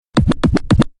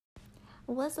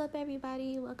What's up,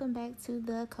 everybody? Welcome back to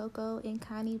the Coco and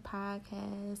Connie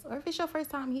podcast. Or if it's your first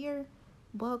time here,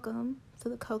 welcome to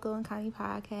the Coco and Connie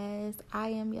podcast. I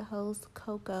am your host,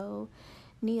 Coco.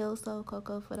 Neo Soul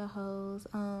Coco for the hoes.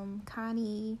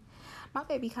 Connie, my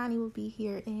baby Connie will be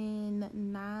here in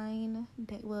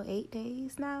 8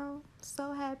 days now.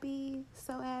 So happy,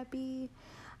 so happy.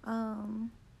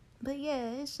 But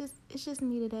yeah, it's just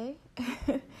me today.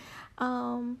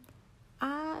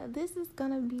 This is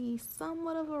gonna be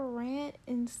somewhat of a rant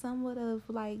and somewhat of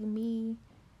like me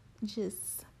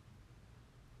just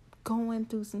going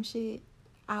through some shit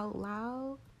out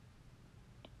loud.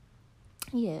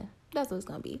 Yeah, that's what it's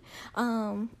gonna be.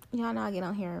 Y'all know I get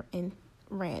on here and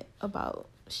rant about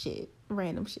shit,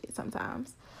 random shit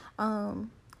sometimes.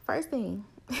 First thing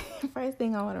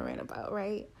I want to rant about,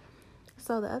 right?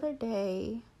 So the other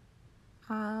day,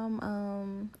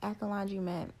 I'm at the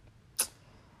laundromat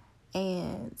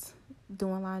and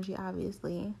doing laundry,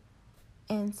 obviously.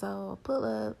 And so I pull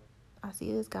up, I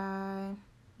see this guy,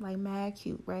 like mad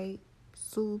cute, right?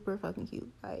 Super fucking cute,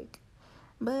 like.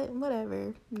 But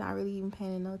whatever, not really even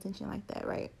paying no attention like that,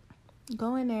 right?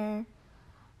 Go in there,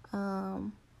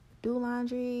 do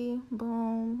laundry,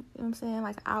 boom, you know what I'm saying?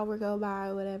 Like an hour go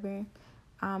by, whatever.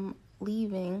 I'm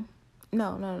leaving.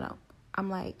 No. I'm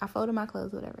like, I folded my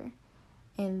clothes, whatever.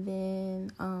 And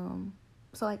then,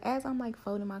 so like as I'm like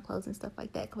folding my clothes and stuff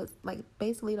like that, cause like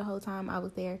basically the whole time I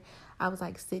was there, I was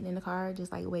like sitting in the car,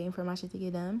 just like waiting for my shit to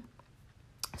get done.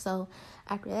 So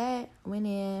after that, went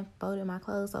in, folded my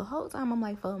clothes. So the whole time I'm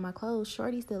like folding my clothes,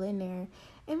 Shorty's still in there,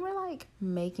 and we're like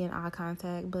making eye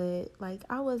contact, but like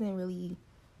I wasn't really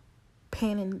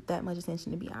paying that much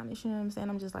attention, to be honest. You know what I'm saying?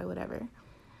 I'm just like whatever.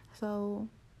 So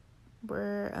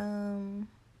we're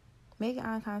making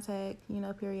eye contact,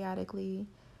 periodically,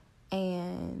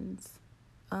 and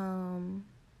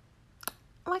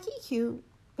like he cute.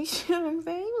 You know what I'm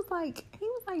saying? He was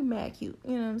like mad cute.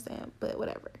 You know what I'm saying? But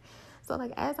whatever. So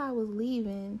like as I was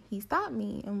leaving, he stopped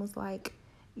me and was like,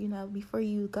 before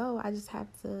you go, I just have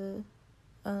to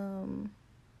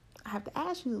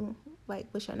ask you, like,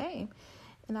 what's your name?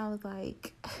 And I was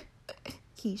like,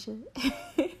 Keisha.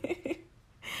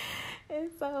 And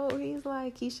so he's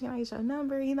like, Keisha, can I get your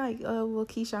number? He's like, well,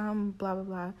 Keisha, I'm blah, blah,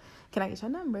 blah. Can I get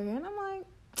your number? And I'm like,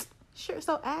 sure.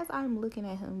 So as I'm looking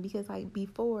at him, because like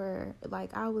before,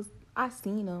 like I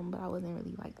seen him, but I wasn't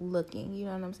really like looking, you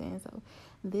know what I'm saying? So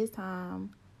this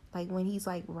time, like when he's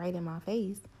like right in my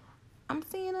face, I'm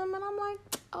seeing him and I'm like,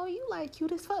 oh, you like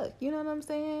cute as fuck, you know what I'm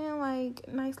saying? Like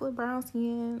nice little brown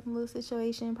skin, little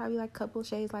situation, probably like a couple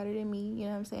shades lighter than me, you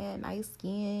know what I'm saying? Nice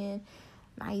skin,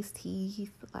 nice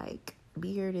teeth, like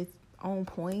beard is on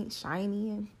point, shiny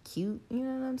and cute, you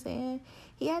know what I'm saying?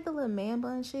 He had the little man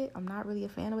bun shit. I'm not really a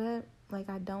fan of that. Like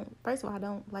I don't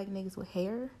like niggas with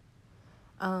hair.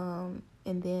 And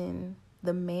then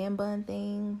the man bun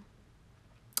thing,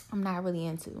 I'm not really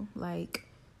into. Like,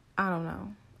 I don't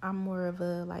know. I'm more of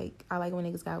a, like, I like when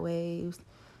niggas got waves.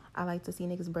 I like to see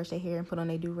niggas brush their hair and put on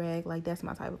their do-rag. Like, that's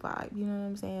my type of vibe. You know what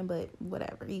I'm saying? But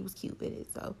whatever. He was cute with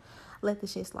it. So, let the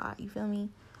shit slide. You feel me?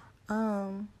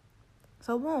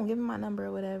 So, boom. Give him my number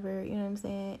or whatever. You know what I'm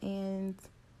saying? And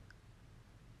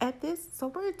at this, so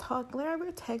we're talking.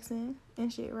 We're texting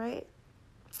and shit, right?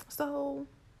 So,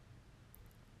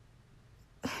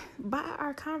 by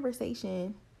our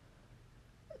conversation,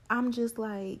 I'm just,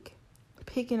 like,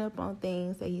 picking up on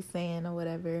things that he's saying or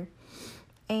whatever.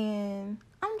 And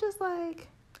I'm just like,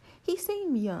 he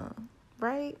seemed young,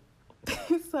 right?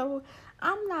 So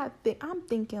I'm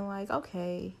thinking like,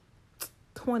 okay,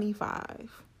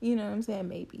 25. You know what I'm saying?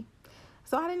 Maybe.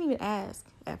 So I didn't even ask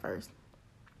at first.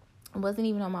 It wasn't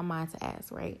even on my mind to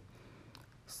ask, right?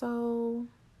 So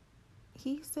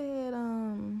he said,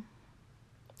 I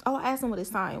asked him what his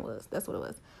sign was. That's what it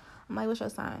was. I'm like, what's your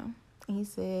sign? And he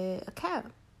said,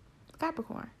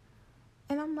 Capricorn.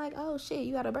 And I'm like, oh shit,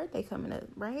 you got a birthday coming up,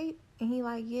 right? And he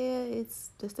like, yeah, it's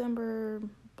December,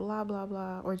 blah, blah,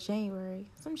 blah, or January,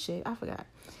 some shit, I forgot.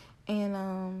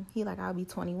 And he like, I'll be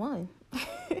 21.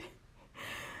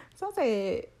 So I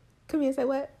said, come here and say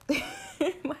what?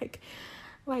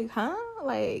 like, huh?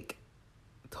 Like,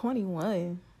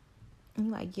 21. And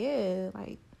he like, yeah,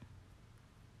 like,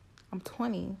 I'm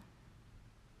 20.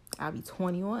 I'll be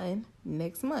 21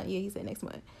 next month. Yeah, he said next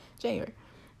month, January.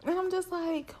 And I'm just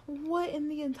like, what in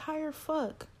the entire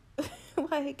fuck?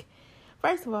 Like,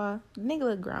 first of all, nigga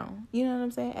look grown. You know what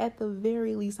I'm saying? At the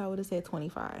very least, I would have said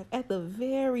 25. At the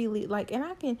very least, like, and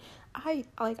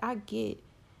I get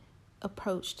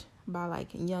approached by like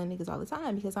young niggas all the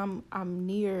time because I'm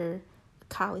near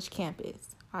college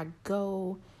campus. I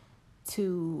go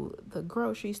to the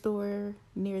grocery store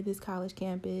near this college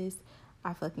campus.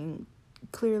 I fucking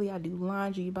clearly I do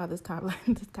laundry by this college,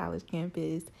 this college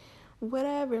campus,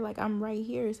 whatever. Like, I'm right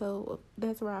here, so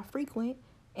that's where I frequent.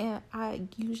 And I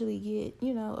usually get,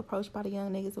 approached by the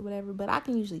young niggas or whatever. But I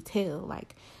can usually tell.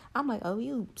 Like, I'm like,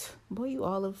 oh, boy, you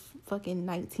all of fucking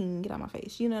 19. Get out my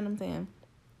face. You know what I'm saying?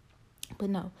 But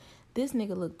no, this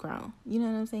nigga looked grown. You know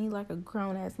what I'm saying? He's like a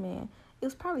grown-ass man. It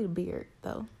was probably the beard,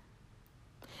 though.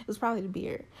 It was probably the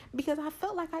beard. Because I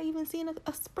felt like I even seen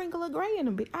a sprinkle of gray in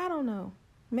the beard. I don't know.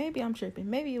 Maybe I'm tripping.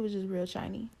 Maybe it was just real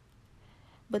shiny.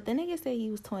 But the nigga said he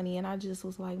was 20, and I just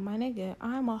was like, my nigga,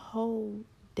 I'm a whole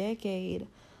decade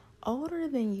older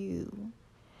than you.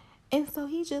 And so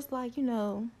he just like, age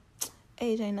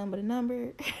ain't nothing but a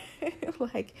number.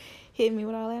 Like, hit me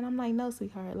with all that. And I'm like, no,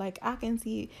 sweetheart. Like, I can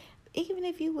see, even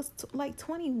if you was like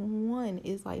 21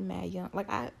 is like mad young. Like,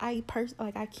 I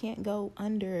can't go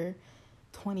under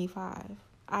 25.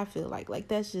 I feel like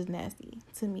that's just nasty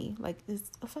to me. Like, it's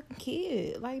a fucking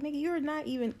kid. Like, nigga, you're not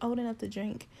even old enough to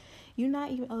drink. You're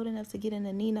not even old enough to get in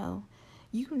a Nino.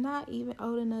 You're not even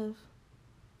old enough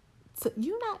to,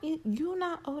 you're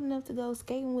not old enough to go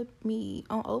skating with me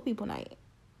on old people night.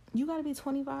 You gotta be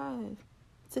 25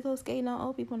 to go skating on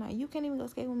old people night. You can't even go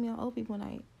skate with me on old people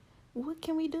night. What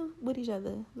can we do with each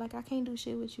other? Like, I can't do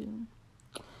shit with you.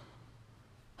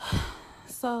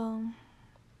 So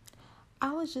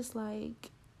I was just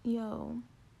like, yo,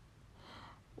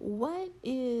 what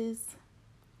is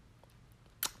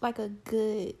like a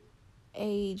good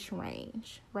age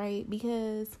range, right?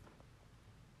 Because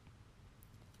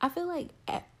I feel like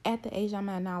at the age I'm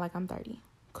at now, like, I'm 30.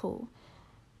 Cool.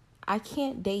 I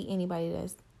can't date anybody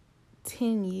that's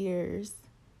 10 years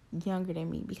younger than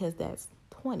me because that's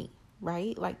 20,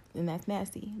 right? Like, and that's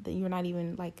nasty. That you're not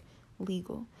even, like,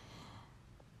 legal.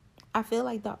 I feel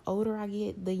like the older I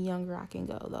get, the younger I can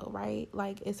go, though, right?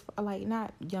 Like, it's, like,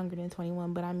 not younger than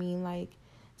 21, but I mean, like,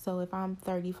 so if I'm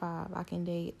 35, I can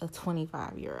date a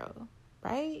 25-year-old,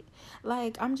 right?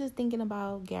 Like, I'm just thinking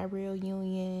about Gabrielle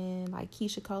Union, like,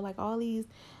 Keisha Cole, like, all these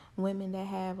women that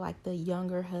have, like, the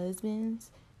younger husbands,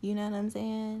 you know what I'm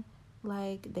saying?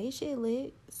 Like, they shit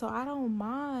lit, so I don't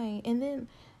mind. And then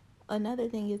another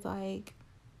thing is, I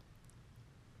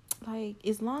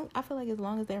feel like as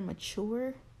long as they're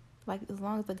mature, like, as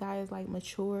long as the guy is, like,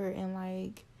 mature and,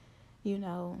 like,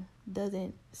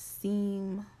 doesn't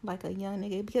seem like a young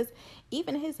nigga. Because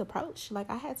even his approach, like,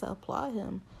 I had to applaud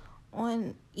him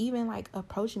on even, like,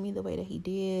 approaching me the way that he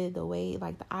did, the way,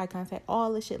 like, the eye contact,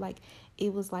 all this shit. Like,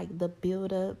 it was, like, the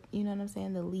build up, you know what I'm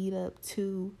saying, the lead up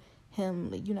to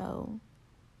him,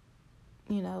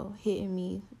 hitting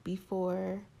me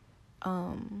before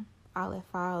I left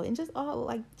out, and just all,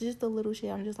 like, just the little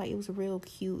shit. I'm just like, it was real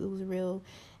cute. It was real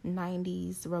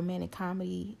 90s romantic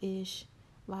comedy-ish.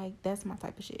 Like, that's my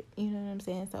type of shit. You know what I'm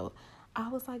saying? So I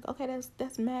was like, okay,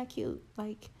 that's mad cute.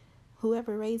 Like,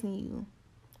 whoever raising you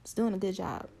is doing a good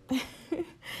job.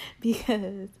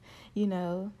 Because,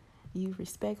 you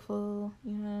respectful,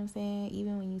 you know what I'm saying?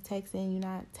 Even when you texting, you're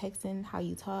not texting how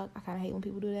you talk. I kind of hate when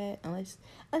people do that. Unless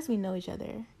we know each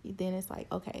other. Then it's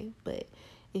like, okay. But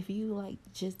if you, like,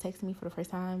 just text me for the first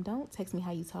time, don't text me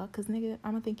how you talk. Because, nigga,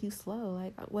 I'm going to think you slow.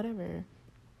 Like, whatever.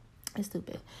 It's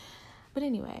stupid. But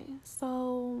anyway,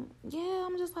 so, yeah,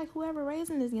 I'm just like, whoever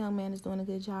raising this young man is doing a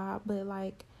good job. But,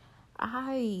 like,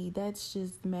 that's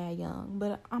just mad young.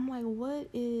 But I'm like, what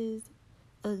is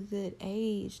a good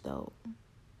age, though?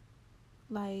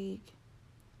 Like,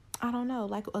 I don't know.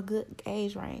 Like, a good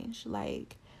age range.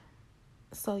 Like,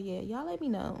 so, yeah, y'all let me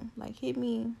know. Like, hit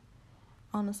me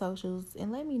on the socials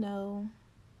and let me know,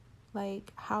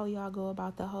 like, how y'all go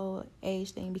about the whole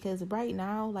age thing. Because right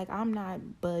now, like, I'm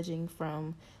not budging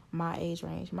from my age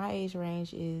range. My age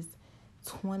range is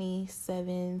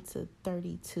 27 to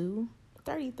 32,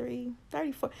 33,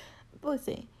 34.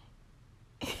 Listen,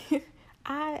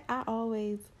 I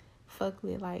always fuck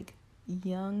with, like,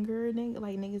 younger niggas,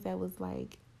 like, niggas that was,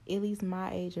 like, at least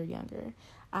my age or younger.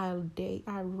 I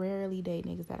rarely date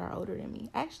niggas that are older than me.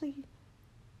 Actually,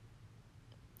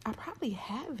 I probably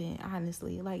haven't,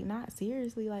 honestly. Like, not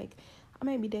seriously. Like, I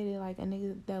maybe dated, like, a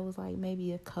nigga that was, like,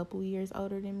 maybe a couple years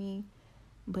older than me,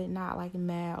 but not, like,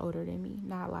 mad older than me.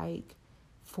 Not, like,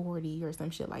 40 or some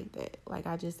shit like that. Like,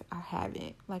 I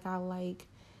haven't. Like, I like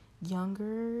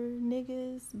younger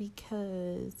niggas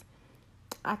because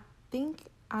I think,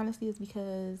 honestly, it's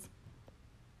because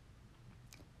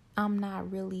I'm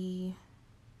not really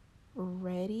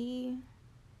ready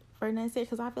for nothing.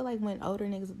 Because I feel like when older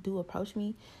niggas do approach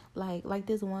me, like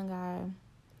this one guy,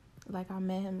 like, I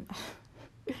met him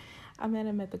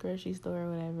at the grocery store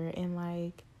or whatever, and,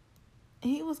 like,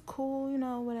 he was cool,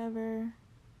 whatever.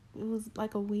 It was,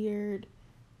 like, a weird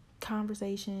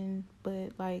conversation,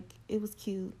 but like it was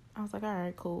cute. I was like, all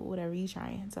right, cool, whatever, you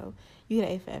trying, so you get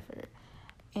an A for effort.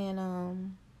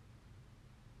 And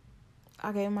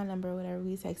I gave him my number, whatever,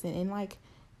 we texting, and like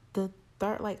the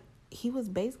third, like he was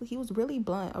really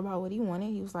blunt about what he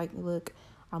wanted. He was like, look,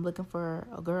 I'm looking for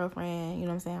a girlfriend, you know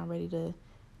what I'm saying, I'm ready to,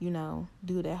 you know,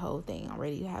 do that whole thing. I'm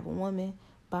ready to have a woman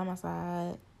by my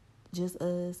side, just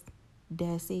us,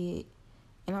 that's it.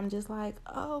 And I'm just like,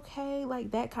 oh, okay,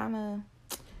 like that kind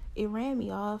of, it ran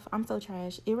me off. I'm so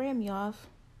trash. It ran me off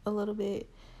a little bit,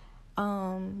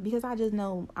 because I just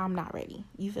know I'm not ready.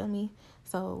 You feel me?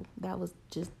 So that was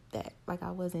just that. Like,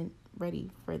 I wasn't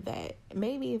ready for that.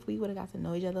 Maybe if we would have got to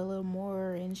know each other a little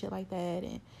more and shit like that,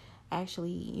 and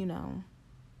actually, you know,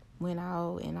 went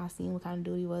out and I seen what kind of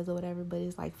dude he was or whatever. But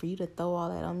it's like, for you to throw all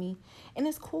that on me, and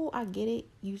it's cool, I get it.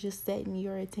 You just setting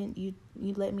your intent. You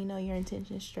let me know your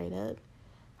intentions straight up.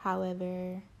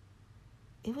 However,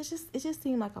 it just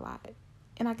seemed like a lot,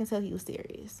 and I can tell he was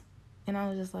serious. And I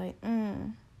was just like,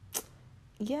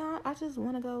 yeah, I just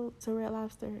want to go to Red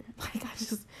Lobster. Like, I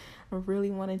just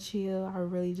really want to chill. I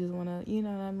really just want to, you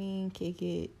know what I mean, kick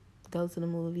it, go to the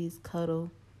movies,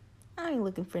 cuddle. I ain't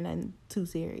looking for nothing too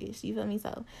serious. You feel me?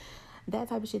 So that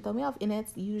type of shit throw me off. And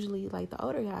that's usually like the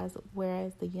older guys.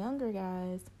 Whereas the younger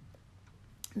guys,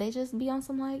 they just be on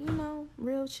some, like, you know,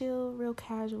 real chill, real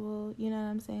casual, you know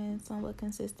what I'm saying? Somewhat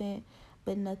consistent,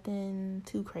 but nothing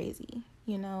too crazy,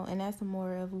 you know? And that's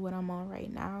more of what I'm on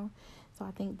right now. So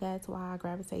I think that's why I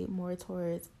gravitate more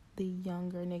towards the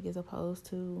younger niggas opposed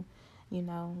to, you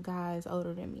know, guys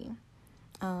older than me.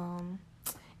 And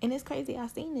it's crazy. I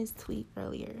seen this tweet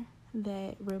earlier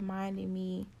that reminded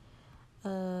me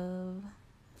of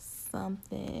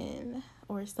something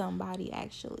or somebody,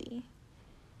 actually.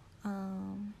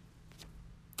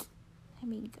 Let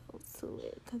me go to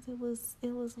it, because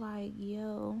it was like,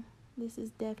 yo, this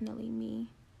is definitely me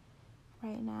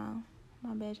right now.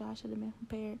 My bad, y'all, I should have been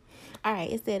prepared. All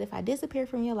right, it said, if I disappear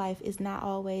from your life, it's not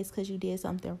always because you did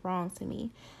something wrong to me.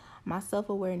 My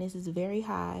self-awareness is very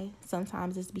high.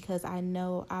 Sometimes it's because I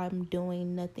know I'm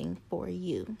doing nothing for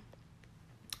you.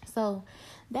 So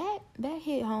that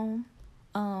hit home.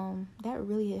 That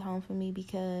really hit home for me,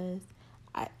 because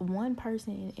one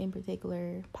person in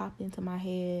particular popped into my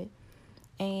head,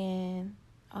 and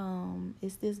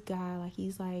it's this guy. Like,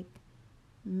 he's like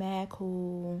mad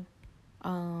cool,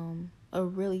 a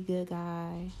really good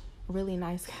guy, really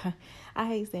nice guy. I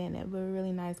hate saying that, but a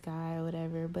really nice guy or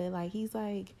whatever. But like, he's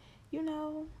like, you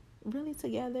know, really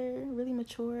together, really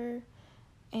mature,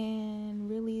 and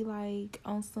really like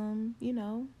on some, you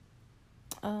know,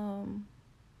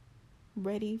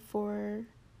 ready for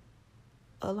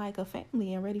like a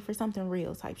family and ready for something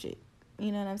real type shit.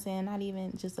 You know what I'm saying? Not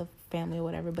even just a family or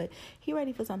whatever, but he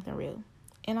ready for something real.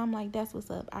 And I'm like, that's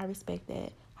what's up. I respect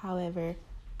that. However,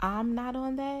 I'm not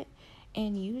on that.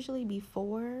 And usually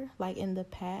before, like in the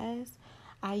past,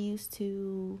 I used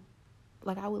to,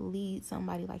 like, I would lead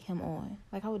somebody like him on.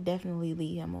 Like, I would definitely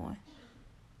lead him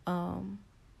on.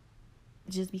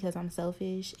 Just because I'm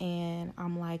selfish and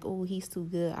I'm like, oh, he's too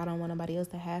good. I don't want nobody else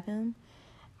to have him.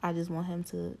 I just want him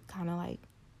to kind of like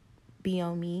be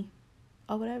on me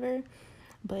or whatever.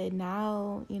 But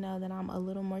now, you know, that I'm a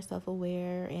little more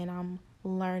self-aware and I'm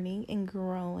learning and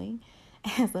growing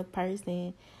as a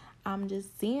person, I'm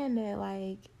just seeing that,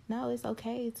 like, no, it's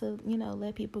okay to, you know,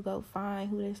 let people go find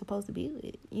who they're supposed to be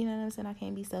with. You know what I'm saying? I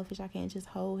can't be selfish. I can't just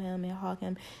hold him and hog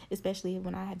him, especially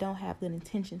when I don't have good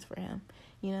intentions for him.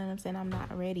 You know what I'm saying? I'm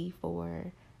not ready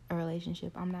for a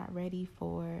relationship. I'm not ready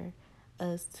for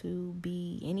us to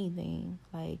be anything.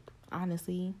 Like,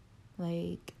 honestly,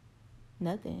 like,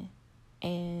 nothing.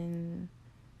 And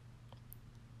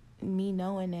me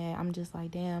knowing that, I'm just like,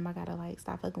 damn, I gotta like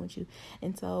stop fucking with you.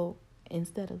 And so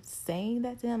instead of saying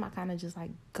that to him, I kind of just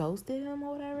like ghosted him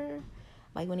or whatever.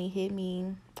 Like, when he hit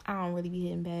me, I don't really be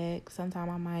hitting back. Sometimes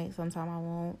I might, sometimes I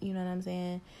won't. You know what I'm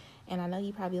saying? And I know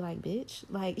he probably like, bitch,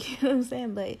 like, you know what I'm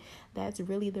saying? But that's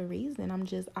really the reason.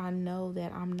 I know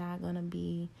that I'm not gonna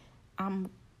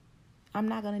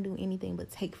do anything but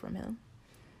take from him.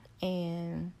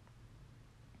 And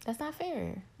that's not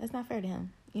fair. That's not fair to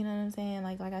him. You know what I'm saying?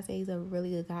 Like I said, he's a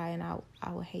really good guy, and I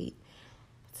would hate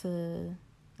to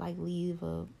like leave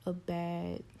a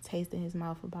bad taste in his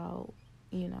mouth about,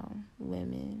 you know,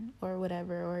 women or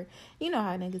whatever. Or, you know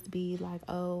how niggas be like,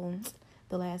 oh,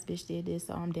 the last bitch did this,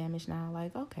 so I'm damaged now.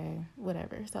 Like, okay,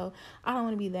 whatever. So I don't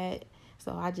want to be that.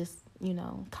 So I just, you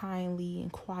know, kindly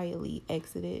and quietly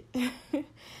exited,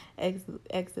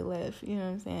 exit left. You know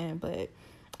what I'm saying?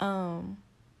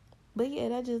 But yeah,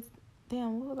 that just,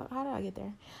 damn, how did I get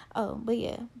there? Oh, but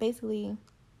yeah, basically,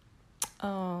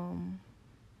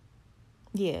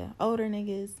 yeah, older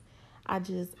niggas, I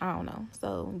don't know.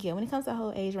 So yeah, when it comes to the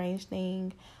whole age range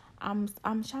thing, I'm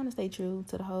trying to stay true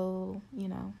to the whole,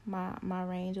 my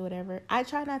range or whatever. I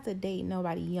try not to date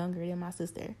nobody younger than my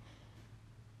sister.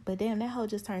 But damn, that hoe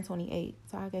just turned 28.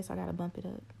 So I guess I gotta bump it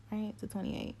up, right? To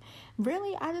 28.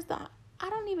 Really, I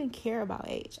don't even care about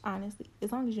age, honestly.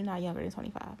 As long as you're not younger than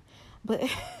 25. But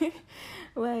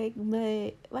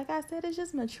like I said, it's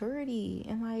just maturity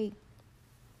and like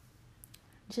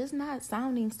just not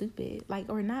sounding stupid, like,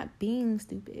 or not being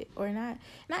stupid, or not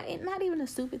even a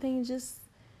stupid thing, just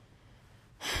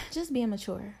being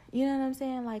mature. You know what I'm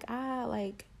saying? Like, I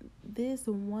like this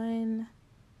one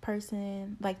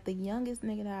person, like the youngest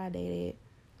nigga that I dated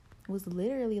was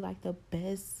literally like the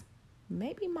best,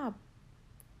 maybe my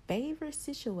favorite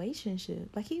situationship.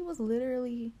 Like, he was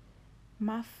literally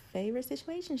my favorite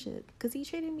situationship because he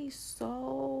treated me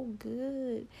so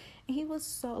good, and he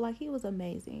was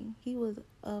amazing. He was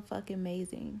fucking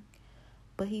amazing,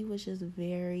 but he was just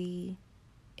very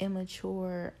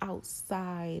immature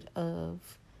outside of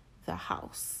the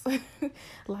house.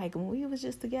 Like, when we was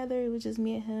just together, it was just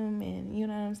me and him, and you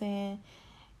know what I'm saying,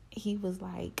 he was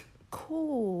like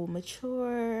cool,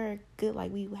 mature, good.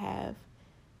 Like, we didn't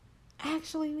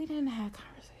have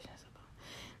conversations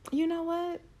about, you know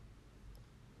what,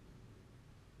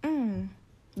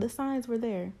 the signs were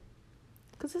there,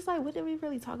 because it's like, what did we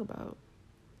really talk about?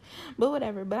 But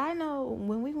whatever. But I know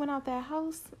when we went out that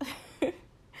house,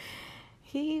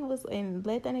 he was, and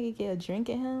let that nigga get a drink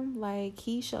in him, like,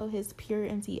 he showed his pure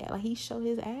empty, like, he showed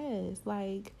his ass,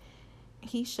 like,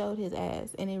 he showed his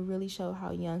ass, and it really showed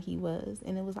how young he was.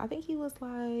 And it was, I think he was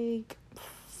like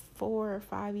 4 or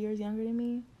 5 years younger than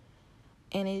me,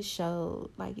 and it showed,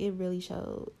 like, it really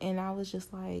showed. And I was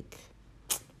just like,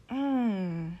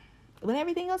 when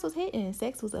everything else was hitting,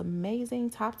 sex was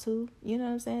amazing, top 2, you know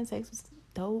what I'm saying, sex was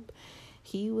dope.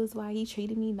 He was like, he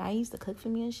treated me nice, to cook for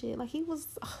me and shit. Like, he was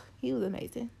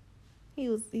amazing. He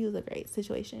was a great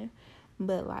situation.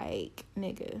 But like,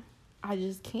 nigga, I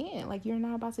just can't. Like, you're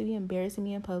not about to be embarrassing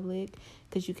me in public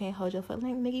because you can't hold your foot.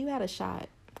 Like, nigga, you had a shot.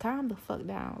 Calm the fuck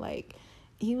down. Like,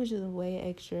 he was just way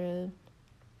extra,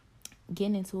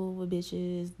 getting into it with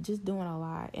bitches, just doing a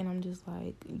lot. And I'm just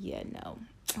like, yeah, no,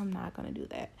 I'm not gonna do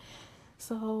that.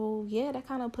 So yeah, that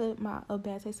kind of put a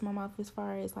bad taste in my mouth as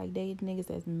far as like dating niggas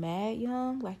that's mad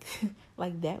young, like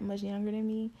like that much younger than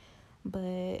me.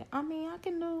 But I mean, I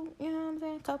can do, you know what I'm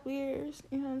saying, a couple years,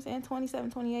 you know what I'm saying, 27,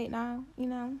 28 now, you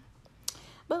know.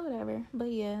 But whatever.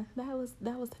 But yeah, that was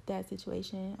that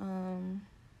situation.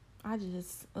 I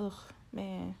just,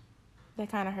 man,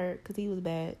 that kind of hurt because he was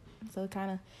bad. So it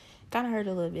kind of hurt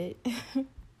a little bit. All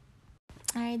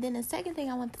right, then the second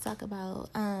thing I want to talk about,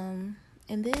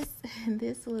 and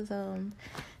this was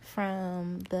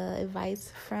from the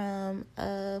advice from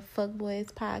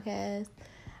Fuckboys podcast.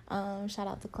 Shout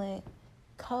out to Clint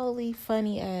Coley,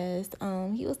 funny ass.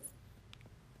 He was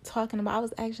talking about, I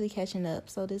was actually catching up,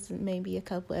 so this is maybe a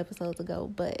couple episodes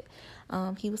ago, but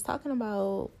he was talking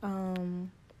about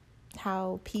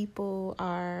how people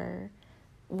are,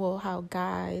 well, how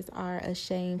guys are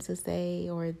ashamed to say,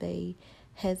 or they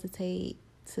hesitate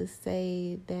to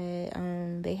say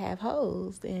that they have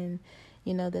hoes, and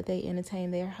you know, that they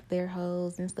entertain their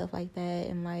hoes and stuff like that.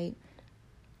 And like,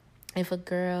 if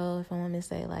a woman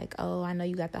say like, oh, I know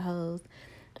you got the hoes,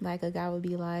 like, a guy would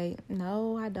be like,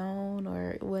 no, I don't,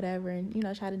 or whatever, and you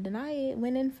know, try to deny it,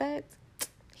 when in fact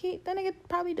that nigga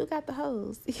probably do got the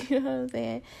hoes. You know what I'm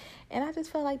saying? And I just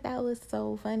felt like that was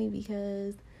so funny,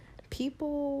 because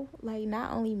people, like,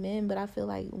 not only men, but I feel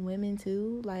like women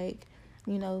too, like,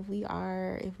 you know,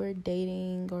 if we're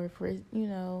dating, or if we're, you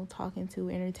know, talking to,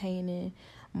 entertaining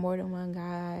more than one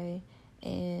guy,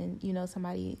 and you know,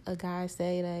 a guy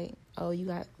say like, oh, you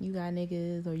got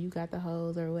niggas, or you got the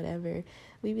hoes, or whatever,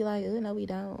 we be like, oh, no, we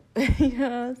don't. You know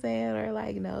what I'm saying? Or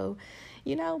like, no,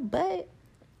 you know. But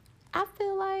I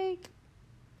feel like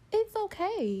it's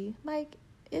okay. Like,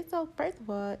 first of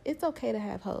all, it's okay to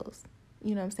have hoes.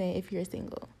 You know what I'm saying? If you're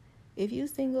single. If you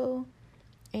single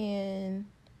and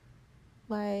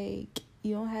like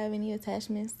you don't have any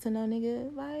attachments to no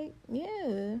nigga, like,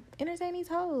 yeah, entertain these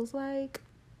hoes. Like,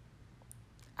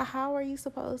 how are you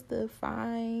supposed to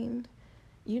find,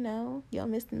 you know, your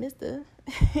Mr.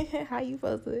 How you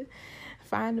supposed to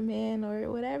find a man, or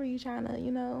whatever you trying to,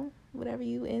 you know, whatever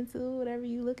you into, whatever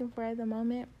you looking for at the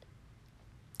moment?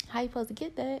 How you supposed to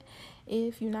get that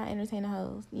if you're not entertaining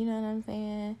hoes? You know what I'm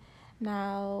saying?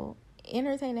 Now,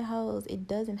 entertaining hoes, it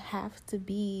doesn't have to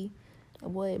be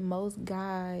what most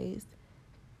guys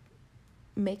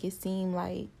make it seem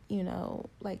like, you know,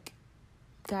 like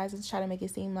guys is trying to make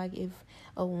it seem like if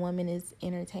a woman is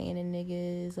entertaining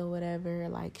niggas or whatever,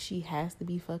 like she has to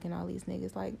be fucking all these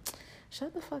niggas. Like,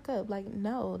 shut the fuck up. Like,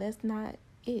 no, that's not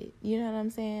it. You know what I'm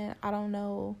saying? I don't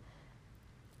know.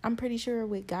 I'm pretty sure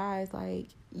with guys, like,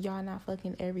 y'all not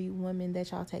fucking every woman that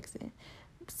y'all texting.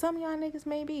 Some of y'all niggas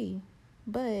may be,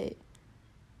 but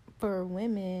for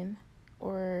women,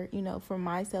 or, you know, for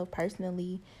myself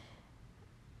personally,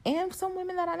 and some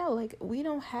women that I know, like, we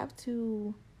don't have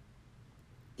to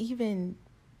even,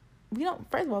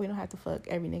 first of all, we don't have to fuck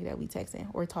every nigga that we texting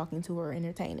or talking to or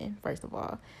entertaining, first of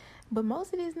all. But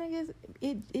most of these niggas,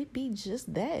 it be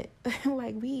just that.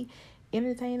 Like, we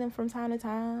entertain them from time to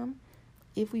time.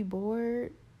 If we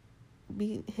bored,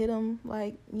 we hit them,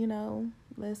 like, you know,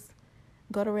 let's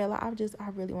go to Red Lobster. I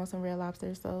really want some Red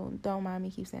Lobster, so don't mind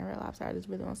me keep saying Red Lobster. I just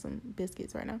really want some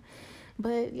biscuits right now.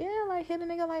 But yeah, like, hit a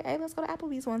nigga like, hey, let's go to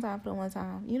Applebee's one time for the one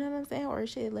time. You know what I'm saying? Or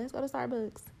shit, let's go to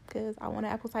Starbucks because I want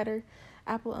an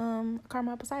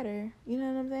caramel apple cider. You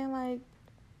know what I'm saying? Like,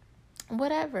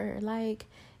 whatever. Like,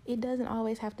 it doesn't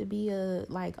always have to be a,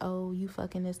 like, oh, you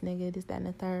fucking this nigga, this, that, and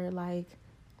the third. Like,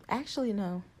 actually,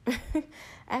 no.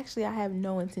 Actually, I have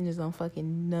no intentions on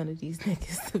fucking none of these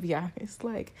niggas, to be honest.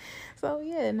 Like, so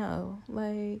yeah, no.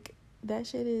 Like, that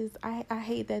shit is, I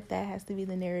hate that has to be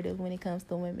the narrative when it comes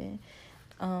to women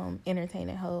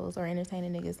entertaining hoes or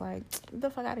entertaining niggas. Like, get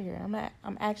the fuck out of here.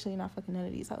 I'm actually not fucking none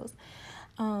of these hoes.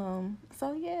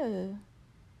 So yeah,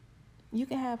 you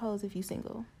can have hoes if you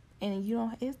single, and you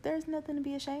don't, there's nothing to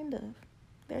be ashamed of.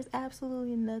 There's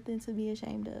absolutely nothing to be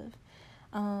ashamed of.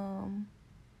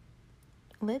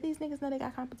 Let these niggas know they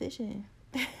got competition.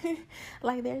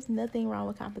 Like, there's nothing wrong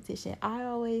with competition. I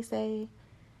always say,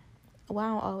 well, I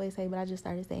don't always say, but I just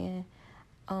started saying,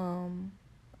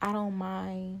 I don't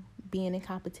mind being in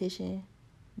competition.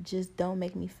 Just don't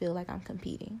make me feel like I'm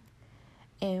competing.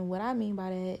 And what I mean by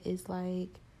that is, like,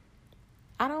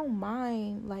 I don't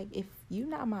mind, like, if you're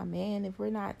not my man, if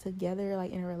we're not together,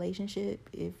 like, in a relationship,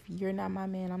 if you're not my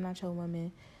man, I'm not your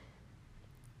woman,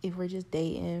 if we're just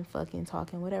dating, fucking,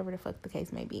 talking, whatever the fuck the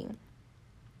case may be,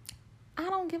 I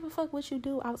don't give a fuck what you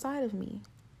do outside of me.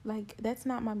 Like, that's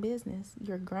not my business.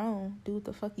 You're grown. Do what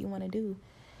the fuck you want to do.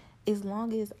 As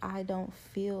long as I don't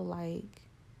feel like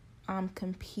I'm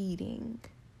competing,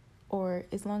 or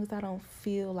as long as I don't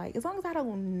feel like, as long as I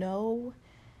don't know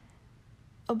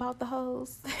about the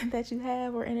hoes that you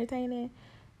have or entertaining,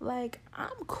 like,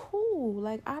 I'm cool.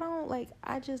 Like,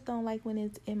 I just don't like when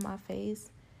it's in my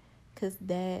face. Cause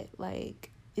that,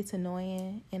 like, it's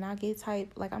annoying, and I get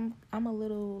type, like, I'm a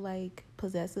little, like,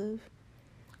 possessive,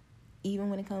 even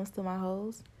when it comes to my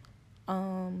hoes.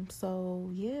 So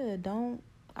yeah, I don't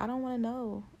want to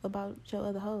know about your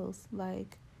other hoes.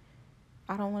 Like,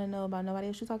 I don't want to know about nobody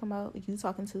else you talking about, you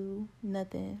talking to,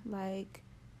 nothing. Like,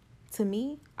 to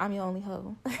me, I'm your only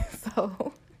hoe.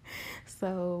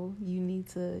 So you need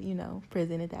to, you know,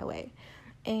 present it that way.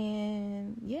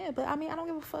 And yeah, but I mean, I don't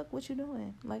give a fuck what you're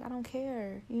doing. Like, I don't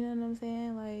care. You know what I'm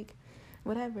saying? Like,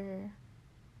 whatever.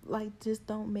 Like, just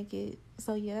don't make it.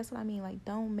 So yeah, that's what I mean. Like,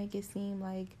 don't make it seem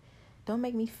like, don't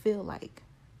make me feel like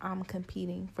I'm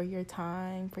competing for your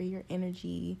time, for your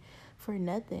energy, for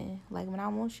nothing. Like, when I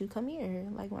want you, come here.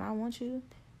 Like, when I want you,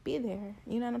 be there.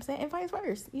 You know what I'm saying? And vice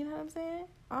versa. You know what I'm saying?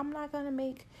 I'm not gonna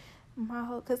make my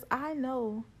whole, because I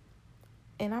know,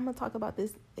 and I'm gonna talk about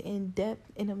this in depth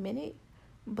in a minute,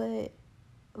 but,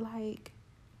 like,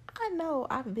 I know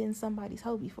I've been somebody's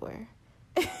hoe before.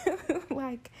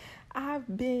 Like,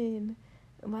 I've been,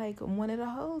 like, one of the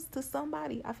hoes to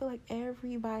somebody. I feel like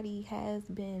everybody has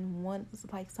been one,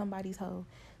 like, somebody's hoe.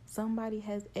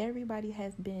 Everybody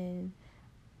has been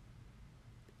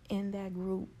in that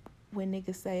group when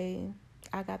niggas say,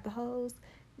 I got the hoes.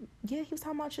 Yeah, he was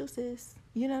talking about you, sis.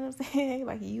 You know what I'm saying?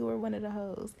 Like, you were one of the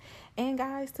hoes. And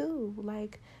guys, too.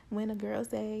 Like, when a girl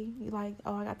say, like,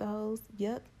 oh, I got the hoes.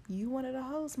 Yep, you one of the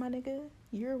hoes, my nigga.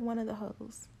 You're one of the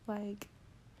hoes. Like,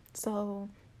 so,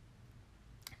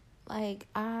 like,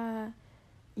 I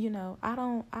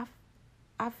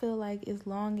feel like as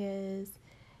long as,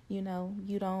 you know,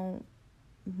 you don't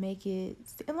make it,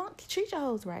 treat your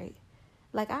hoes right.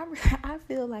 Like, I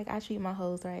feel like I treat my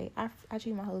hoes right. I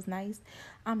treat my hoes nice.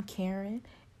 I'm caring.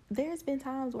 There's been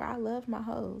times where I love my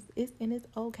hoes. It's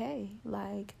okay.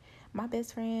 Like, my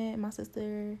best friend, my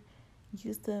sister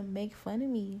used to make fun of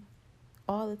me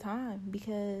all the time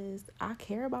because I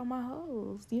care about my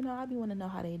hoes. You know, I be want to know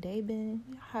how their day been.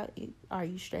 Are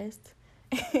you stressed?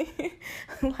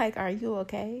 Like, are you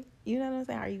okay? You know what I'm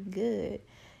saying? Are you good?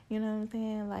 You know what I'm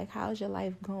saying? Like, how's your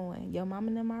life going? Your mama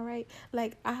and them all right?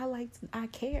 Like, I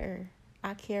care.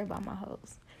 I care about my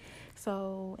hoes.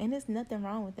 So, and there's nothing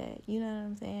wrong with that. You know what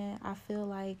I'm saying? I feel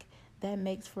like that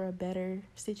makes for a better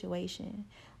situation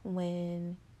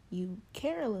when you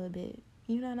care a little bit.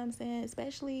 You know what I'm saying?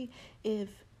 Especially if,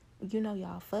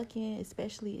 y'all fucking,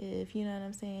 especially if, you know what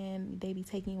I'm saying, they be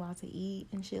taking you out to eat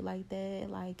and shit like that.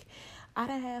 Like, I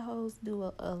done had hoes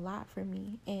do a lot for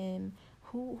me, and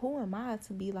who am I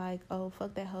to be like, oh,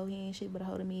 fuck that hoe, he ain't shit but a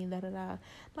hoe to me, da da da.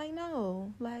 Like,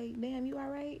 no, like, damn, you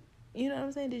alright? You know what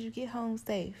I'm saying? Did you get home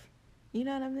safe? You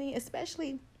know what I mean?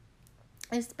 Especially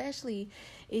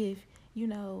if,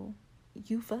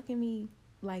 you fucking me,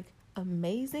 like,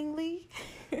 amazingly.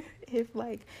 If,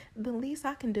 like, the least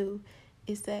I can do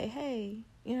is say, hey,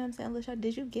 you know what I'm saying, Lisha,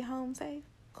 did you get home safe?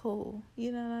 Cool.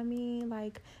 You know what I mean?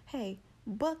 Like, hey,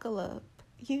 buckle up.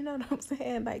 You know what I'm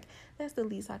saying? Like, that's the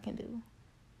least I can do.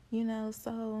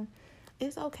 So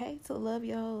it's okay to love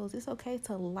your hoes. It's okay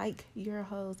to like your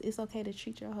hoes. It's okay to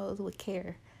treat your hoes with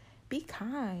care. Be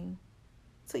kind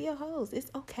to your hoes.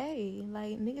 It's okay.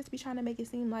 Like, niggas be trying to make it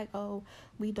seem like, oh,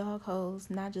 we dog hoes,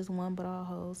 not just one but all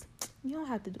hoes. You don't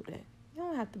have to do that. You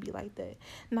don't have to be like that.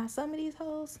 Now, some of these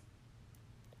hoes,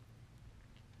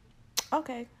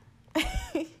 okay,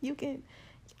 you can.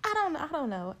 I don't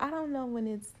know. I don't know when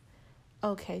it's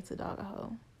okay to dog a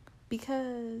hoe,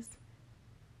 because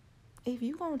if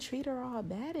you gonna treat her all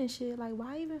bad and shit, like,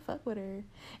 why even fuck with her?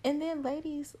 And then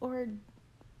ladies or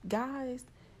guys,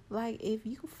 like, if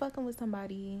you fucking with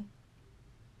somebody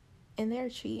and they're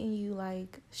treating you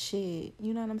like shit,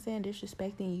 you know what I'm saying,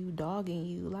 disrespecting you, dogging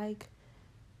you, like,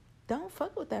 don't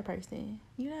fuck with that person.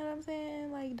 You know what I'm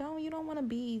saying? Like, you don't want to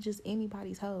be just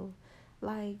anybody's hoe.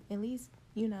 Like, at least,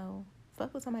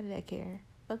 fuck with somebody that care.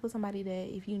 Fuck with somebody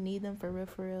that if you need them for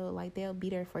real, like, they'll be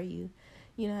there for you.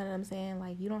 You know what I'm saying?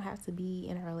 Like, you don't have to be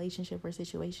in a relationship or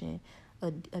situation,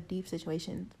 a deep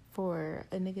situation, for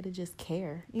a nigga to just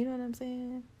care. You know what I'm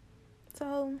saying?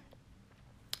 So,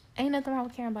 ain't nothing wrong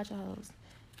with caring about your hoes.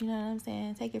 You know what I'm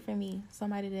saying? Take it from me,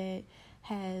 somebody that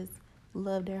has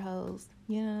loved their hoes.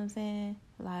 You know what I'm saying?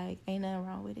 Like, ain't nothing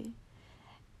wrong with it.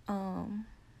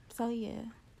 So yeah.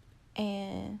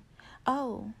 And,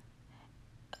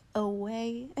 a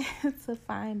way to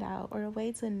find out, or a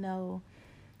way to know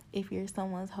if you're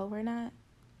someone's hoe or not.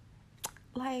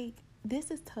 Like,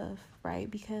 this is tough, right?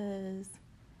 Because,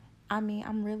 I mean,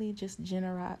 I'm really just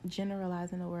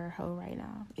generalizing the word hoe right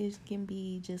now. It can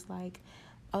be just like,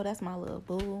 oh, that's my little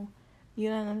boo. You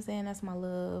know what I'm saying? That's my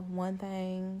little one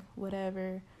thing,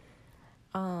 whatever.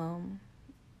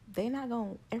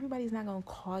 Everybody's not gonna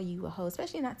call you a hoe,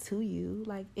 especially not to you.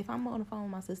 Like, if I'm on the phone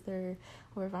with my sister,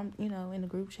 or if I'm, in the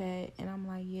group chat, and I'm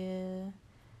like, yeah,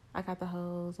 I got the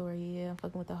hoes, or yeah, I'm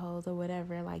fucking with the hoes, or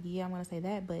whatever, like, yeah, I'm gonna say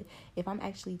that. But if I'm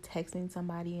actually texting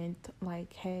somebody and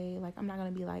like, hey, like, I'm not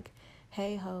gonna be like,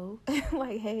 hey, hoe,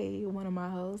 like, hey, one of my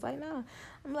hoes, like, no.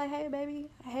 I'm like, hey, baby,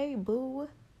 hey, boo,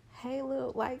 hey,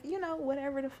 little, like,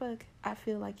 whatever the fuck I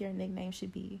feel like your nickname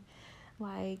should be.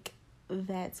 Like,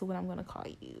 that's what I'm gonna call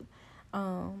you.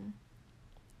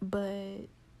 But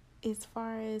as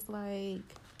far as like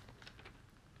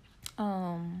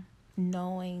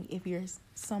knowing if you're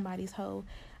somebody's hoe,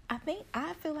 I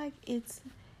feel like it's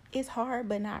hard,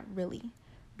 but not really,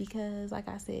 because like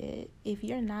I said, if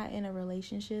you're not in a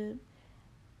relationship,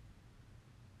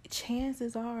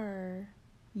 chances are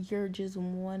you're just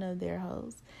one of their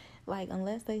hoes. Like,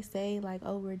 unless they say like,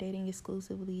 oh, we're dating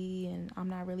exclusively and I'm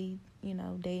not really,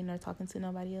 dating or talking to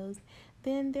nobody else,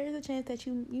 then there's a chance that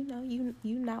you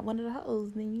not one of the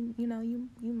hoes. Then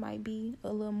you might be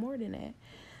a little more than that.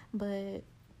 But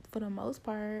for the most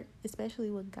part,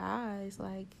 especially with guys,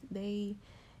 like, they,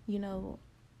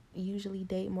 usually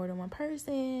date more than one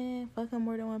person, fucking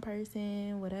more than one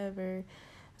person, whatever,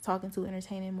 talking to,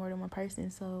 entertaining more than one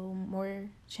person. So more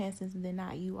chances than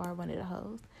not, you are one of the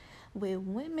hoes. With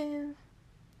women,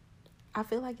 I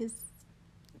feel like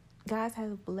guys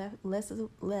have less of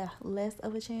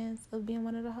a chance of being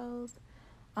one of the hoes,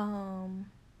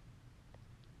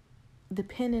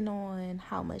 depending on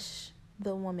how much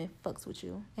the woman fucks with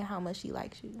you and how much she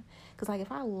likes you. Because, like,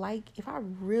 if I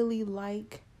really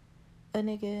like a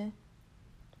nigga,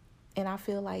 and I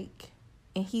feel like,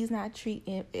 and he's not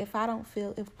treating, if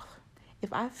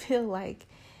I feel like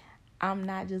I'm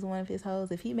not just one of his hoes,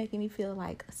 if he making me feel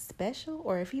like special,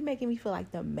 or if he making me feel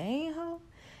like the main hoe,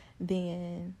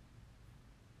 then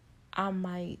I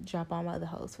might drop all my other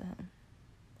hoes for him.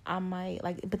 I might,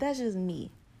 like, but that's just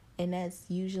me, and that's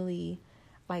usually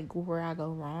like where I go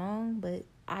wrong. But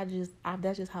that's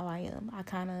just how I am. I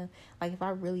kind of, like, if I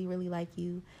really, really like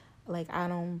you, like, I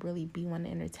don't really be want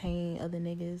to entertain other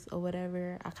niggas or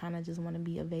whatever. I kind of just want to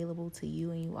be available to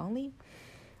you and you only.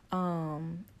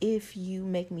 If you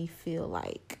make me feel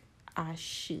like I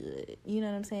should. You know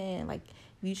what I'm saying? Like,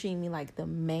 you treat me like the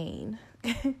main,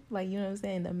 like, you know what I'm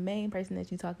saying? The main person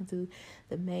that you talking to,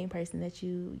 the main person that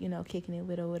you know, kicking it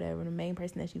with or whatever, the main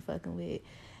person that you fucking with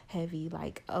heavy.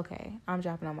 Like, okay, I'm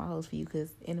dropping on my hoes for you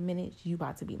because in a minute you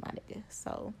about to be my nigga.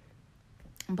 So,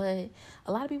 but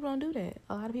a lot of people don't do that.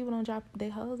 A lot of people don't drop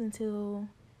their hoes until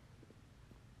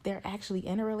they're actually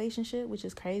in a relationship, which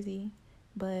is crazy,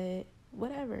 but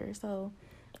whatever. So,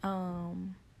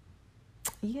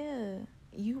 yeah,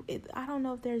 I don't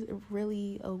know if there's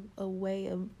really a way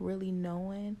of really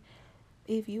knowing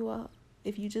if you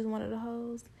just one of the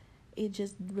hoes. It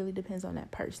just really depends on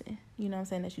that person, you know what I'm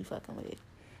saying, that you fucking with.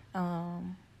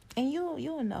 And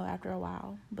you'll know after a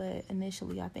while, but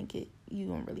initially I think you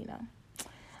don't really know.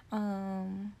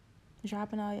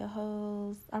 Dropping all your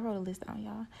hoes. I wrote a list down,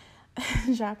 y'all.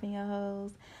 Dropping your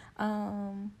hoes.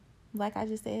 Like I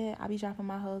just said, I be dropping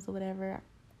my hoes or whatever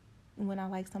when I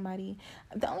like somebody.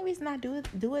 The only reason I do it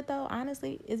though,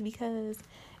 honestly, is because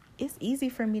it's easy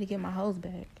for me to get my hoes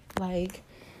back. Like,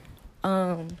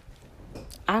 I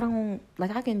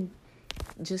can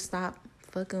just stop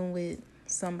fucking with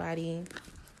somebody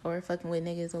or fucking with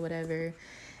niggas or whatever,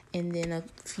 and then a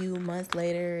few months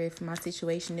later, if my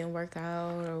situation didn't work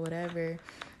out or whatever,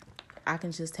 I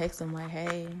can just text them like,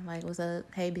 hey, like, what's up?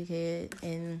 Hey, big head.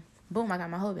 And boom, I got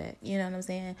my hoe back. You know what I'm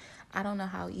saying? I don't know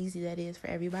how easy that is for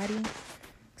everybody.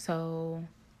 So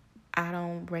I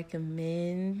don't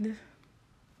recommend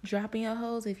dropping your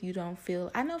hoes if you don't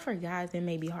feel. I know for guys it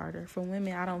may be harder. For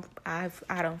women, I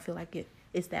don't feel like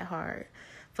it's that hard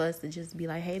for us to just be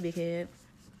like, hey, big head,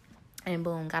 and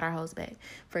boom, got our hoes back.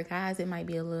 For guys, it might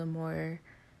be a little more.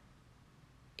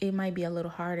 It might be a little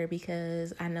harder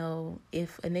because I know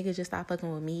if a nigga just stopped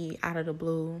fucking with me out of the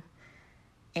blue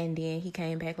and then he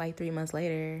came back like 3 months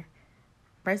later,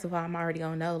 first of all, I'm already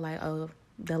gonna know, like, oh,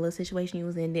 the little situation you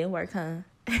was in didn't work, huh?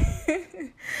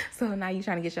 So now you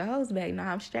trying to get your hoes back. No,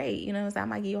 I'm straight. You know what I'm saying? I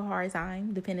might give you a hard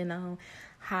time depending on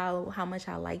how much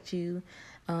I liked you,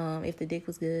 if the dick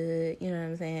was good, you know what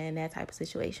I'm saying? That type of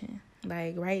situation.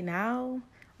 Like right now,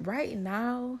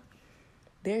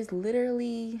 there's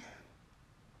literally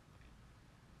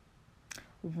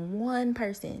one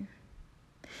person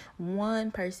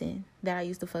that I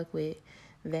used to fuck with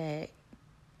that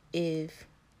and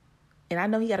I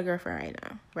know he got a girlfriend right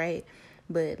now, right?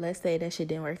 But let's say that shit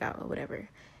didn't work out or whatever,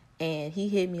 and he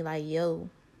hit me like, yo,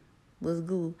 what's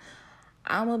good?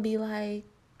 I'm gonna be like,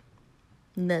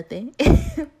 nothing.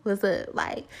 What's up?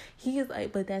 Like, he's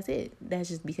like, but that's it. That's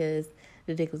just because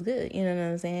the dick was good. You know what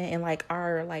I'm saying? And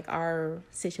our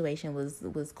situation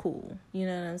was cool. You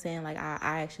know what I'm saying? Like, I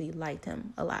actually liked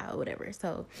him a lot or whatever.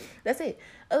 So that's it.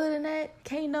 Other than that,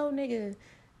 can't no nigga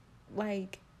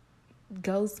like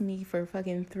ghost me for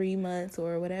fucking 3 months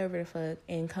or whatever the fuck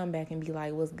and come back and be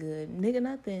like, what's good? Nigga,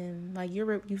 nothing. Like,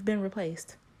 you've been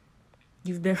replaced.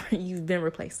 You've been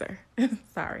replaced, sir.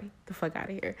 Sorry, the fuck out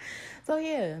of here. So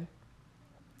yeah,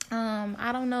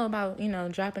 I don't know about,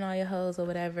 dropping all your hoes or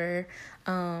whatever.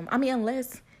 I mean,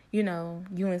 unless, you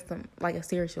in some, like, a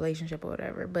serious relationship or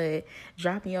whatever, but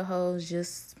dropping your hoes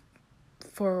just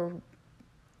for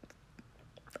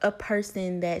a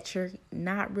person that you're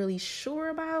not really sure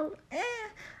about,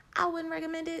 I wouldn't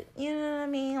recommend it. You know what I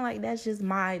mean? Like, that's just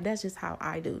how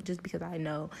I do, just because I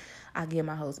know I get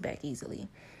my hoes back easily.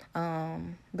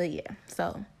 But yeah,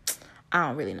 so I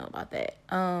don't really know about that.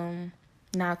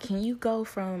 Now, can you go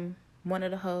from one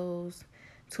of the hoes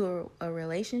to a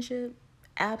relationship?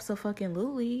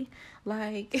 Absolutely.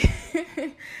 Like,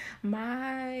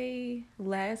 my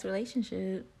last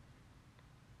relationship,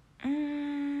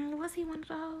 was he one of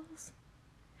those?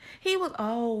 He was,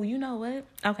 oh, you know what?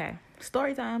 Okay,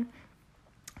 story time.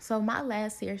 So my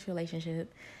last serious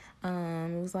relationship,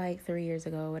 it was like 3 years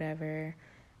ago, whatever.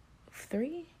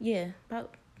 3? Yeah,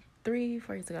 about 3-4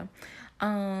 years ago.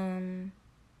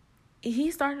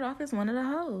 He started off as one of the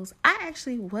hoes. I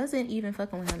actually wasn't even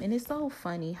fucking with him, and it's so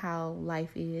funny how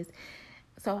life is.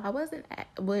 So I wasn't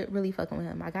really fucking with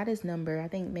him. I got his number, I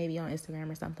think maybe on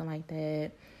Instagram or something like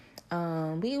that.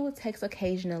 We would text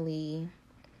occasionally,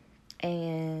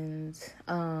 and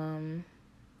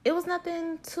it was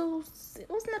nothing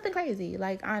crazy.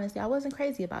 Like, honestly, I wasn't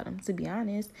crazy about him, to be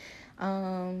honest.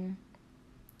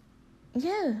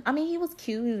 Yeah, I mean, he was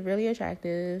cute. He was really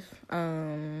attractive.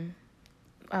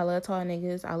 I love tall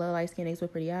niggas. I love light-skinned niggas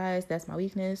with pretty eyes. That's my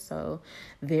weakness. So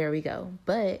there we go.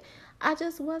 But I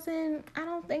just wasn't, I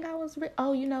don't think I was,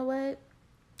 oh, you know what?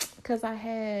 Because I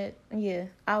had,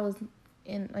 I was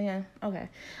I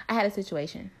had a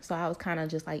situation. So I was kind of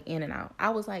just like in and out.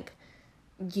 I was like,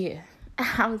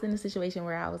 I was in a situation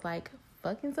where I was like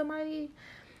fucking somebody.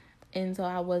 And so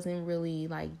I wasn't really,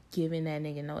 like, giving that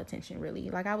nigga no attention, really.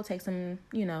 Like, I would text him,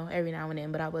 you know, every now and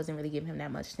then, but I wasn't really giving him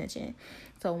that much attention.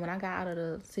 So when I got out of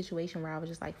the situation where I was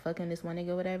just, like, fucking this one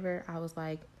nigga, whatever, I was,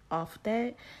 like, off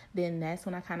that. Then that's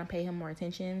when I kind of paid him more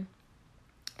attention.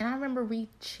 And I remember we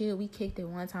kicked it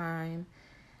one time,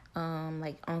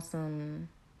 like, on some,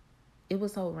 it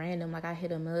was so random. Like, I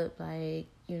hit him up, like,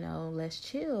 you know, let's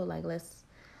chill. Like, let's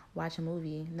watch a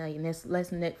movie. Like,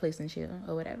 let's Netflix and chill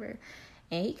or whatever.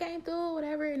 And he came through or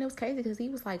whatever, and it was crazy because he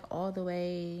was, like, all the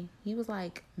way, he was,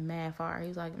 like, mad far. He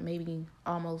was, like, maybe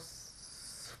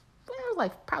almost, well, it was,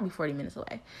 like, probably 40 minutes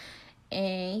away.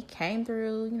 And he came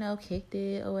through, you know, kicked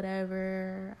it or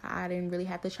whatever. I didn't really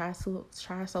have to try so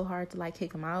hard to, like,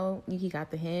 kick him out. He got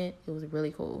the hint. It was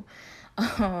really cool.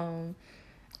 And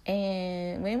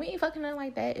when we ain't fucking nothing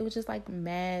like that, it was just, like,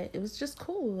 mad. It was just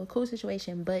cool, a cool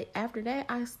situation. But after that,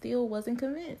 I still wasn't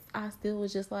convinced. I still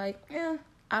was just like,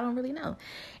 I don't really know.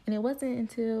 And it wasn't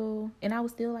until, and I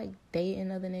was still, like,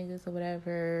 dating other niggas or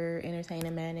whatever,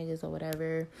 entertaining mad niggas or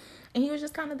whatever. And he was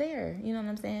just kind of there. You know what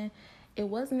I'm saying? It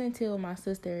wasn't until my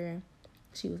sister,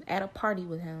 she was at a party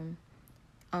with him.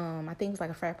 I think it was like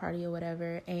a frat party or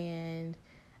whatever. And,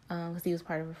 because he was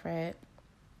part of a frat.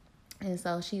 And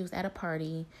so she was at a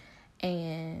party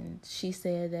and she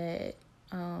said that,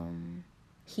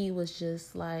 he was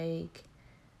just like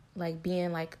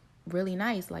being, like, really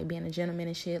nice, like, being a gentleman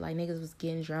and shit. Like, niggas was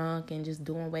getting drunk and just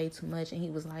doing way too much, and he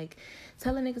was, like,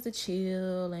 telling niggas to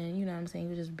chill, and, you know what I'm saying, he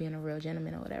was just being a real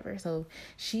gentleman or whatever. So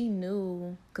she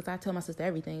knew, because I tell my sister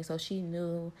everything, so she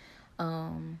knew,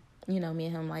 you know, me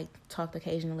and him, like, talked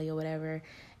occasionally or whatever.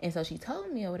 And so she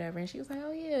told me or whatever, and she was like,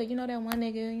 oh yeah, you know, that one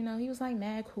nigga, you know, he was, like,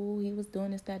 mad cool, he was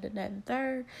doing this, that, and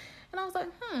third. And I was like,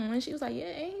 and she was like, yeah,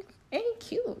 ain't he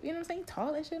cute, you know what I'm saying,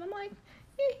 tall and shit. I'm like,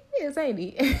 he is, ain't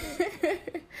he?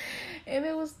 And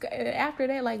it was after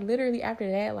that, like, literally after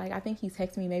that, like, I think he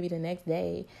texted me maybe the next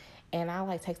day, and I,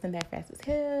 like, texted him back fast as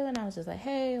hell, and I was just like,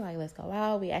 hey, like, let's go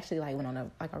out. We actually, like, went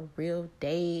on a real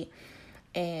date.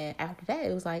 And after that,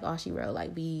 it was like all she wrote.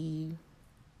 Like, we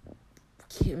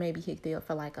maybe kicked it up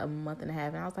for like a month and a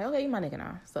half, and I was like, okay, you my nigga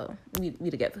now, so we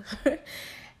together.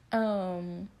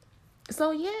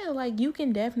 So yeah, like, you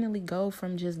can definitely go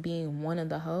from just being one of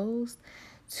the hoes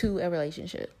to a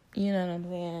relationship. You know what I'm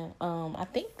saying? I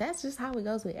think that's just how it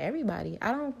goes with everybody.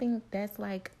 I don't think that's,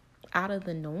 like, out of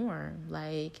the norm.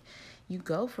 Like, you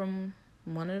go from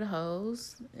one of the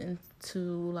hoes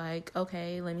into, like,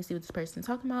 okay, let me see what this person's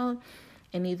talking about.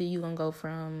 And either you gonna go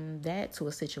from that to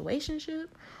a situationship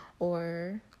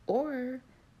or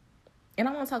and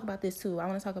I want to talk about this too. I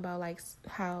want to talk about, like,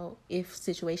 how if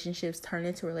situationships turn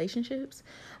into relationships.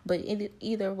 But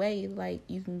either way, like,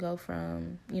 you can go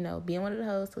from, you know, being one of the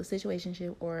hoes to a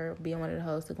situationship, or being one of the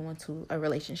hoes to going to a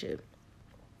relationship.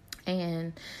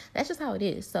 And that's just how it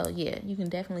is. So yeah, you can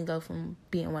definitely go from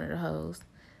being one of the hoes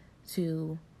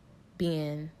to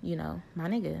being, you know, my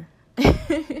nigga.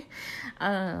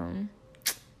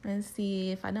 Let's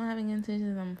see, if I don't have any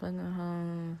intentions, I'm fucking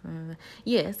home.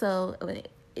 Yeah, so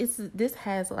this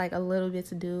has, like, a little bit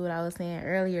to do with what I was saying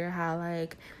earlier, how,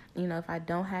 like, you know, if I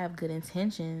don't have good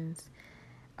intentions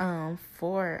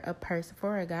for a person,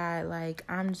 for a guy, like,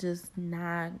 I'm just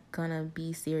not gonna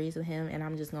be serious with him, and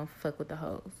I'm just gonna fuck with the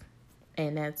hoes.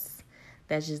 And that's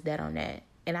just that on that.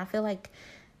 And I feel like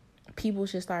people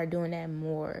should start doing that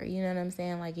more. You know what I'm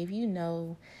saying? Like, if you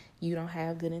know you don't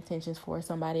have good intentions for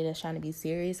somebody that's trying to be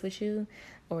serious with you,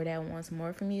 or that wants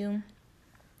more from you,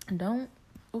 don't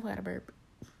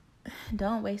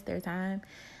waste their time.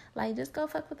 Like, just go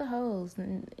fuck with the hoes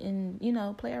and you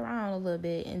know, play around a little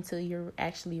bit until you're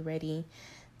actually ready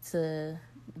to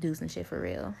do some shit for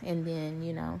real. And then,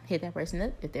 you know, hit that person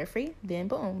up. If they're free, then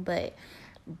boom. But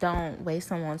don't waste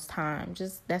someone's time.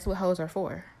 Just, that's what hoes are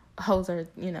for. Hoes are,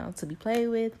 you know, to be played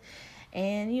with,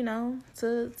 and, you know,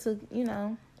 to you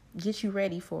know, get you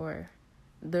ready for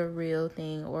the real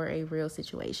thing or a real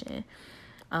situation.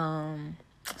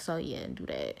 So yeah, do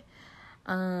that.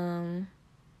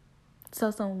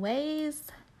 So some ways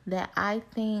that I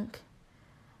think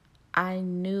I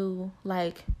knew,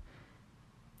 like,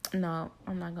 no,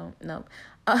 I'm not gonna, no.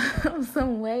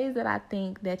 Some ways that I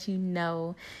think that you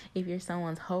know if you're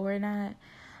someone's hoe or not.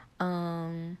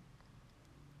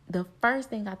 The first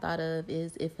thing I thought of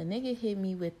is if a nigga hit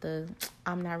me with the,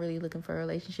 I'm not really looking for a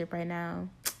relationship right now.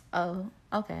 Oh,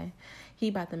 okay. He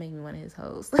about to make me one of his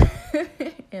hoes.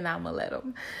 And I'ma let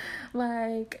him.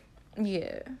 Like,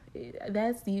 yeah.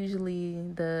 That's usually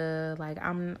the, like,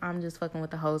 I'm just fucking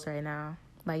with the hoes right now.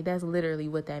 Like, that's literally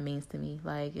what that means to me.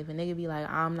 Like, if a nigga be like,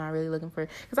 I'm not really looking for,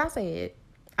 because I say it.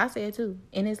 I say it too.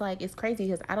 And it's like, it's crazy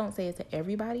because I don't say it to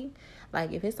everybody.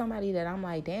 Like, if it's somebody that I'm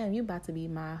like, damn, you about to be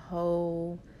my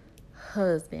whole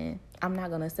husband, I'm not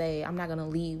going to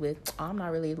lead with, oh, I'm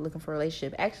not really looking for a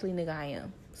relationship. Actually, nigga, I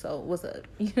am. So, what's up?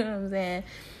 You know what I'm saying?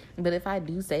 But if I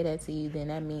do say that to you, then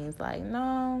that means, like,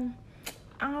 no,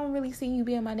 I don't really see you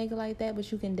being my nigga like that,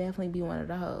 but you can definitely be one of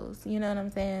the hoes. You know what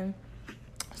I'm saying?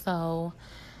 So,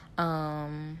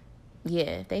 yeah,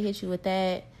 if they hit you with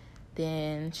that,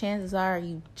 then chances are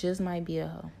you just might be a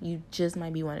hoe. You just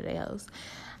might be one of their hoes.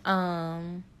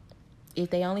 If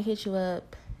they only hit you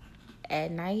up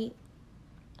at night,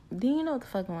 then you know what the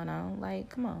fuck going on. Like,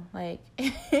 come on. Like,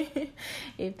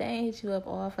 if they ain't hit you up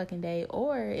all fucking day,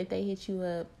 or if they hit you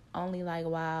up only like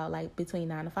while, like, between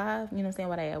 9 to 5, you know what I'm saying,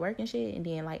 while they at work and shit, and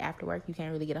then like after work you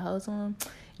can't really get a hoe to them,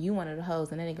 you one of the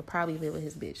hoes, and that nigga probably live with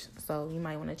his bitch, so you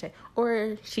might want to check.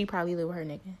 Or she probably live with her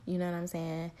nigga, you know what I'm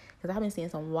saying? Because I've been seeing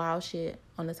some wild shit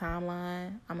on the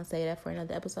timeline. I'm gonna say that for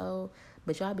another episode,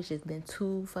 but y'all bitches been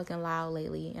too fucking loud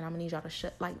lately, and I'm gonna need y'all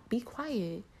to be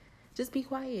quiet. Just be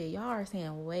quiet. Y'all are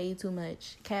saying way too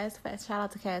much. Cass Facts, shout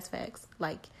out to Cass Facts.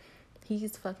 Like,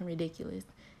 he's fucking ridiculous.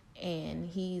 And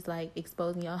he's like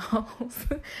exposing y'all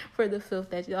for the filth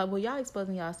that y'all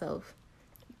exposing yourself.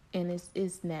 And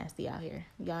it's nasty out here.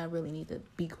 Y'all really need to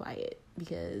be quiet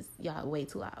because y'all way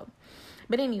too loud.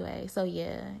 But anyway, so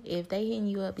yeah, if they hitting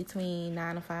you up between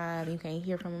 9 to 5 and you can't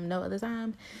hear from them no other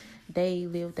time, they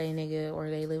live with their nigga or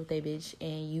they live with their bitch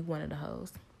and you one of the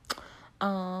hoes.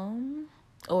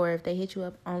 Or if they hit you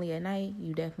up only at night,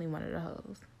 you definitely one of the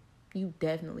hoes. You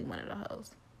definitely one of the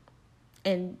hoes.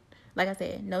 And like I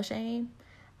said, no shame.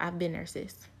 I've been there,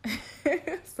 sis.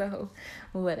 So,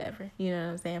 whatever. You know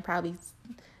what I'm saying? Probably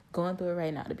going through it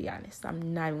right now, to be honest.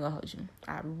 I'm not even gonna hold you.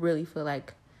 I really feel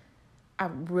like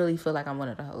I'm one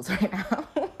of the hoes right now.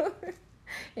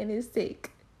 And it's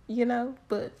sick, you know?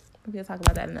 But we'll talk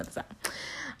about that another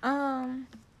time.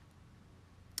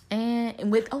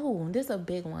 And with, this is a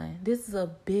big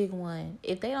one.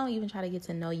 If they don't even try to get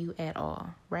to know you at all,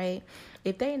 right?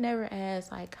 If they never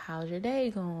ask, like, how's your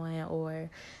day going? Or,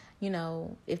 you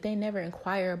know, if they never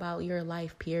inquire about your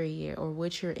life, period, or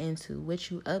what you're into, what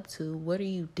you up to, what do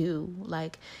you do?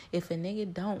 Like, if a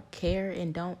nigga don't care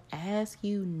and don't ask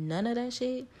you none of that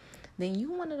shit, then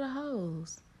you one of the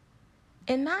hoes.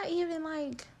 And not even,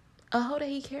 like, a hoe that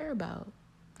he care about.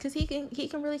 Because he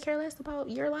can really care less about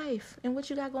your life and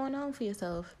what you got going on for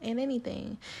yourself and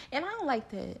anything. And I don't like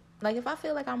that. Like, if I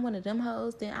feel like I'm one of them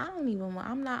hoes, then I'm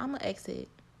going to exit.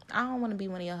 I don't want to be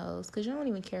one of your hoes because you don't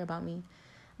even care about me.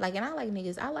 Like, and I like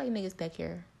niggas that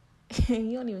care.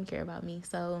 You don't even care about me.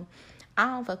 So, I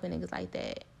don't fuck with niggas like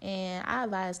that. And I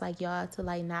advise, like, y'all to,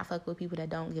 like, not fuck with people that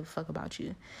don't give a fuck about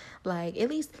you. Like, at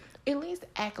least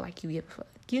act like you give a fuck.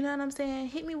 You know what I'm saying?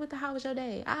 Hit me with the how was your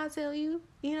day. I'll tell you.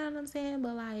 You know what I'm saying?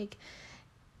 But, like,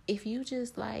 if you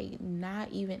just, like, not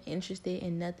even interested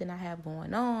in nothing I have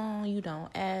going on, you don't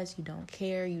ask, you don't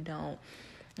care, you don't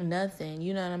nothing,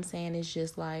 you know what I'm saying? It's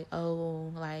just like,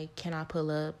 oh, like, can I pull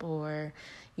up? Or,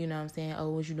 you know what I'm saying, oh,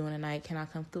 what you doing tonight? Can I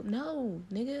come through? No,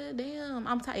 nigga, damn,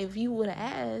 I'm tired. If you would have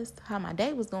asked how my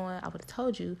day was going, I would have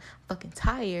told you. I'm fucking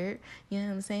tired, you know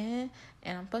what I'm saying?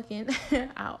 And I'm fucking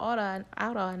out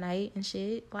all night and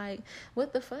shit. Like,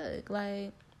 what the fuck?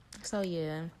 Like, so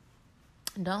yeah,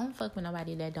 don't fuck with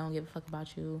nobody that don't give a fuck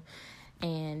about you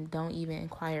and don't even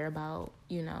inquire about,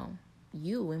 you know,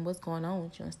 you and what's going on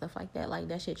with you and stuff like that. Like,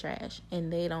 that shit trash.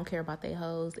 And they don't care about their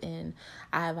hoes. And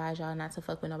I advise y'all not to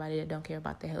fuck with nobody that don't care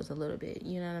about their hoes a little bit.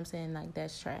 You know what I'm saying? Like,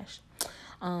 that's trash.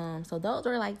 So those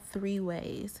are like 3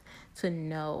 ways to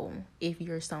know if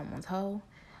you're someone's hoe.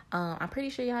 I'm pretty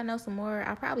sure y'all know some more.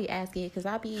 I'll probably ask it because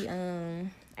I'll be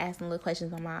asking little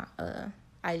questions on my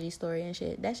IG story and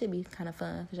shit. That should be kind of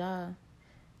fun because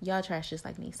y'all trash just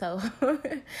like me. So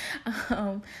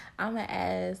I'm gonna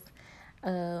ask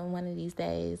one of these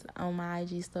days on my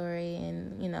IG story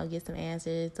and, you know, get some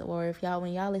answers. Or if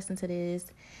when y'all listen to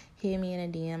this, hit me in a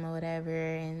DM or whatever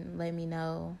and let me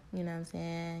know, you know what I'm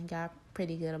saying? Y'all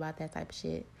pretty good about that type of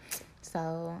shit.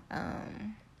 So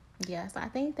yeah, so I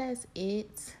think that's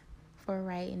it for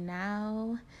right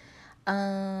now.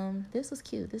 This was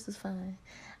cute. This was fun.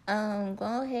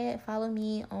 Go ahead, follow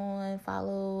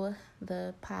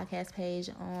the podcast page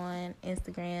on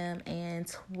Instagram and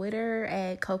Twitter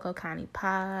at Coco Connie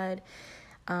Pod.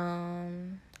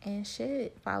 And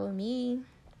shit, follow me,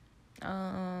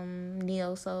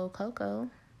 Neo Soul Coco,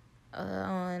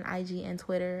 on IG and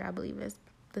Twitter. I believe it's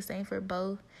the same for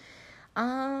both.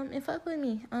 And fuck with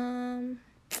me.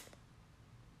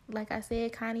 Like I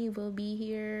said, Connie will be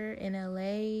here in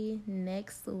LA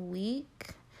next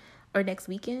week or next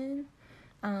weekend.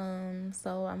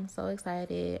 So I'm so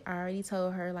excited. I already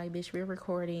told her, like, bitch, we're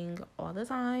recording all the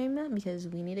time because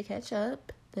we need to catch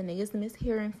up. The niggas miss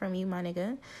hearing from you, my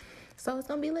nigga. So it's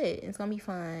gonna be lit. It's gonna be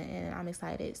fun, and I'm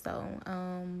excited. So,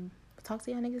 talk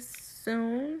to y'all niggas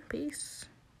soon. Peace.